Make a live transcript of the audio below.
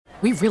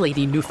We really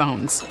need new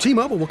phones.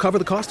 T-Mobile will cover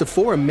the cost of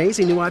 4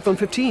 amazing new iPhone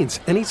 15s,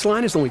 and each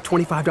line is only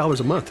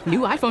 $25 a month. New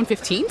iPhone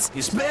 15s?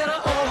 It's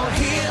better over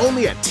here.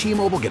 Only at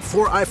T-Mobile, get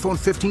 4 iPhone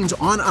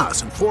 15s on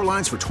us and 4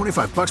 lines for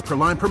 $25 per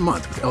line per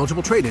month with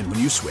eligible trade-in when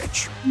you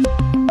switch.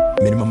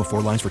 Minimum of 4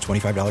 lines for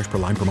 $25 per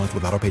line per month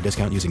with autopay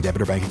discount using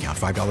debit or bank account.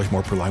 $5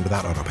 more per line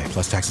without autopay,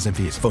 plus taxes and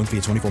fees. Phone fee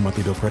at 24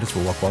 monthly bill credits for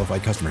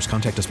well-qualified customers.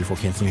 Contact us before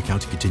canceling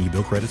account to continue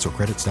bill credits or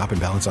credit stop and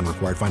balance on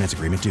required finance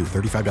agreement due.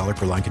 $35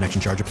 per line connection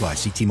charge applies.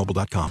 See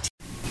T-Mobile.com.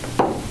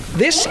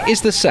 This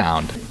is the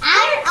sound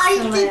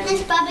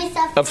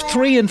of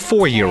 3- and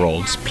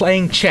 4-year-olds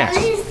playing chess.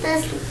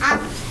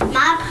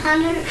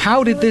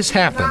 How did this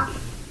happen?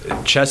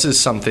 Chess is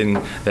something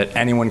that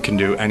anyone can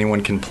do,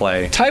 anyone can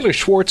play. Tyler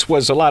Schwartz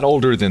was a lot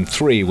older than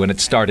 3 when it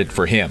started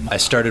for him. I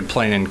started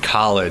playing in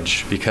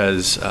college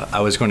because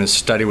I was going to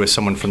study with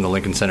someone from the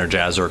Lincoln Center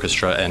Jazz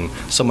Orchestra, and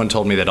someone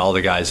told me that all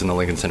the guys in the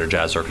Lincoln Center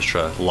Jazz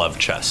Orchestra love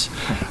chess.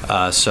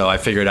 So I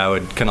figured I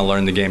would kind of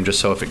learn the game just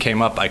so if it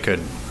came up, I could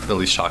at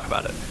least talk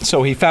about it.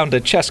 So he found a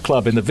chess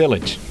club in the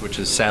village, which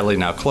is sadly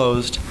now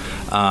closed,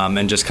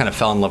 and just kind of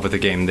fell in love with the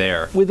game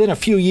there. Within a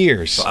few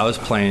years, so I was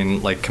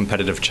playing like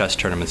competitive chess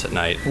tournaments at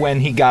night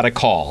when he got a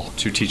call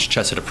to teach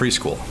chess at a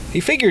preschool. He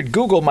figured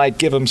Google might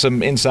give him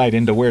some insight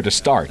into where to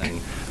start. And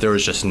there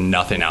was just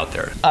nothing out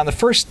there. On the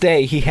first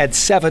day, he had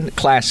 7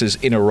 classes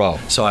in a row.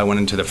 So I went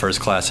into the first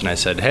class and I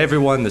said, "Hey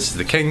everyone, this is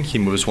the king. He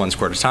moves 1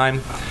 square at a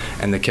time."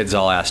 And the kids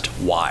all asked,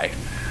 "Why?"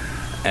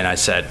 And I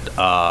said,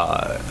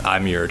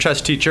 "I'm your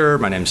chess teacher.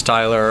 My name's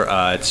Tyler.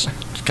 It's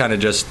kind of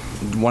just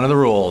one of the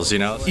rules, you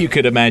know." You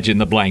could imagine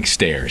the blank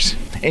stares.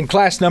 In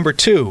class number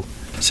 2,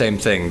 same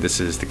thing. This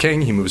is the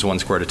king. He moves 1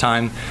 square at a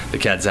time. The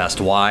kids asked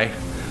why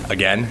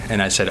again,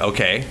 and I said,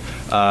 "Okay,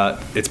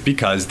 it's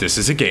because this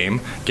is a game.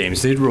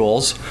 Games need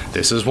rules.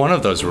 This is one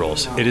of those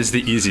rules. It is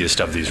the easiest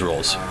of these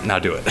rules. Now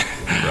do it."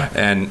 Right.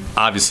 And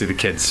obviously the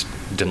kids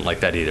didn't like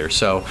that either.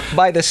 So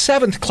by the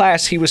 7th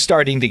class, he was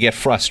starting to get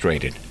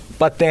frustrated.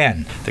 But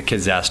then the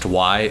kids asked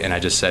why, and I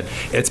just said,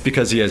 "It's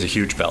because he has a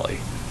huge belly."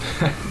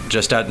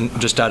 just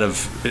out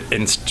of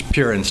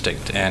pure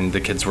instinct. And the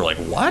kids were like,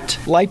 "What?"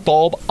 Light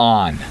bulb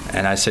on.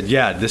 And I said,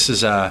 "Yeah, this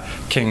is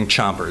King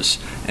Chompers,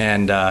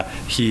 and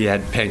he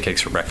had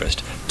pancakes for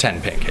breakfast,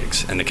 10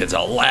 pancakes." And the kids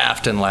all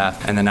laughed and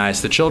laughed. And then I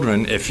asked the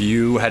children, "If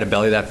you had a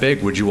belly that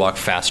big, would you walk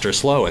fast or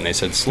slow?" And they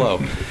said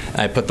slow.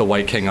 And I put the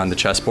white king on the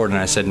chessboard, and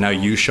I said, "Now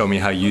you show me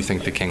how you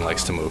think the king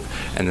likes to move."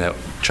 And the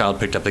child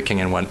picked up the king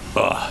and went,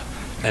 "Ugh,"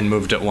 and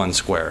moved it 1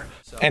 square.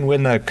 And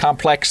when the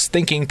complex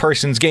thinking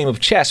person's game of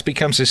chess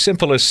becomes as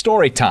simple as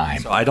story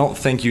time. So I don't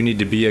think you need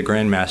to be a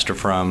grandmaster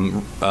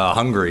from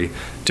Hungary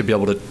to be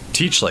able to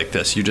teach like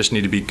this. You just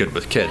need to be good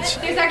with kids.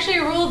 There's actually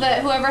a rule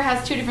that whoever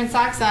has 2 different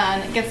socks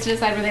on gets to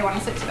decide where they want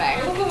to sit today.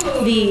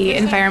 The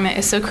environment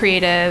is so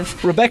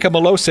creative. Rebecca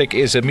Milosic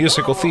is a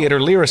musical theater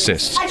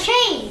lyricist. A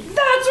chain!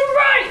 That's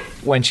right!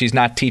 When she's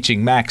not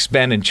teaching Max,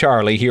 Ben, and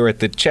Charlie here at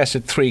the Chess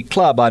at 3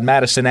 Club on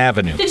Madison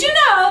Avenue. Did you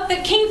know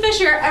that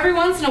Kingfisher, every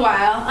once in a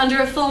while, under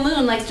a full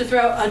moon, likes to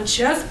throw a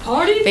chess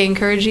party? They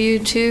encourage you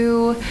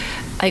to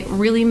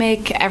really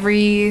make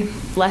every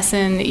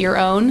lesson your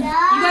own. You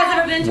guys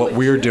ever been to What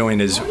we're doing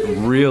is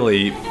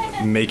really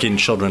making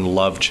children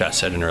love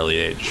chess at an early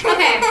age.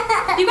 Okay,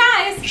 you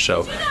guys.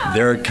 So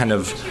they're kind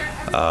of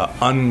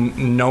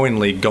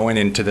unknowingly going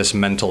into this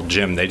mental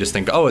gym. They just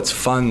think, oh, it's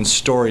fun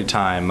story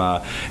time,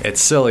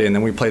 it's silly, and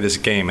then we play this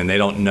game, and they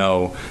don't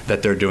know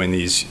that they're doing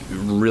these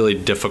really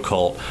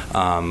difficult,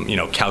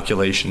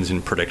 calculations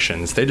and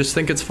predictions. They just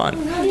think it's fun.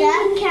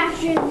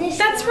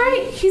 That's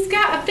right. He's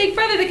got a big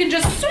brother that can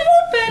just swoop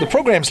in. The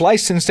program's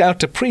licensed out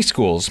to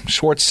preschools.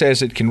 Schwartz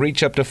says it can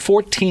reach up to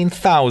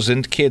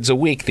 14,000 kids a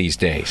week these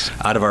days.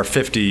 Out of our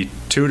 50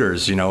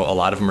 tutors, a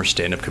lot of them are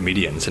stand-up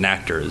comedians and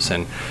actors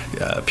and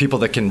people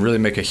that can really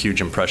make a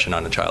huge impression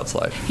on a child's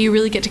life. You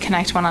really get to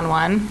connect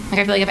one-on-one. I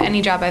feel like if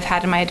any job I've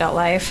had in my adult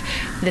life,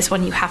 this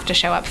one you have to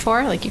show up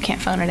for. You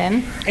can't phone it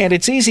in. And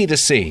it's easy to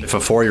see. If a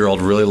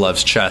 4-year-old really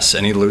loves chess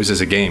and he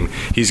loses a game,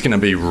 he's going to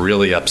be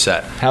really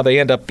upset. How they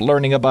end up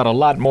learning about a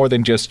lot more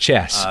than just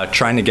chess.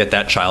 Trying to get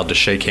that child to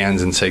shake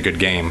hands and say good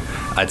game,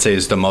 I'd say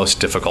is the most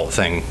difficult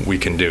thing we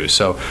can do.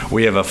 So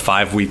we have a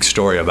 5-week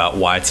story about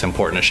why it's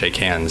important to shake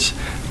hands,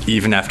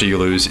 even after you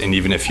lose and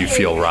even if you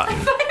feel rotten.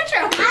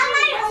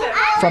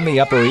 From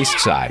the Upper East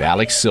Side,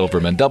 Alex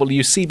Silverman,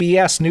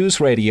 WCBS News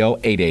Radio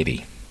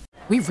 880.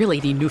 We really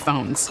need new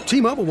phones.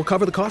 T-Mobile will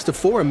cover the cost of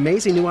 4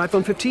 amazing new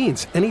iPhone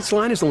 15s, and each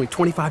line is only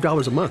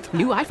 $25 a month.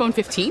 New iPhone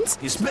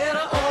 15s? It's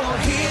better over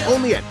here.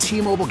 Only at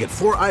T-Mobile, get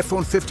 4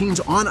 iPhone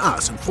 15s on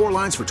us and 4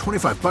 lines for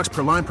 $25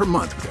 per line per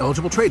month with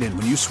eligible trade-in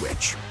when you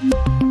switch.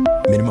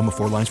 Minimum of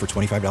 4 lines for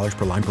 $25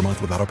 per line per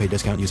month with autopay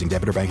discount using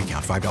debit or bank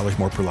account. $5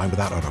 more per line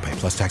without autopay,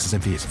 plus taxes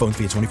and fees. Phone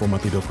fee at 24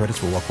 monthly bill credits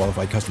for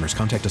well-qualified customers.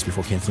 Contact us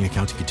before canceling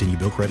account to continue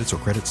bill credits or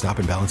credit stop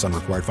and balance on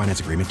required finance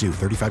agreement due.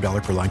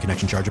 $35 per line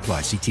connection charge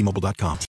applies. See T-Mobile.com.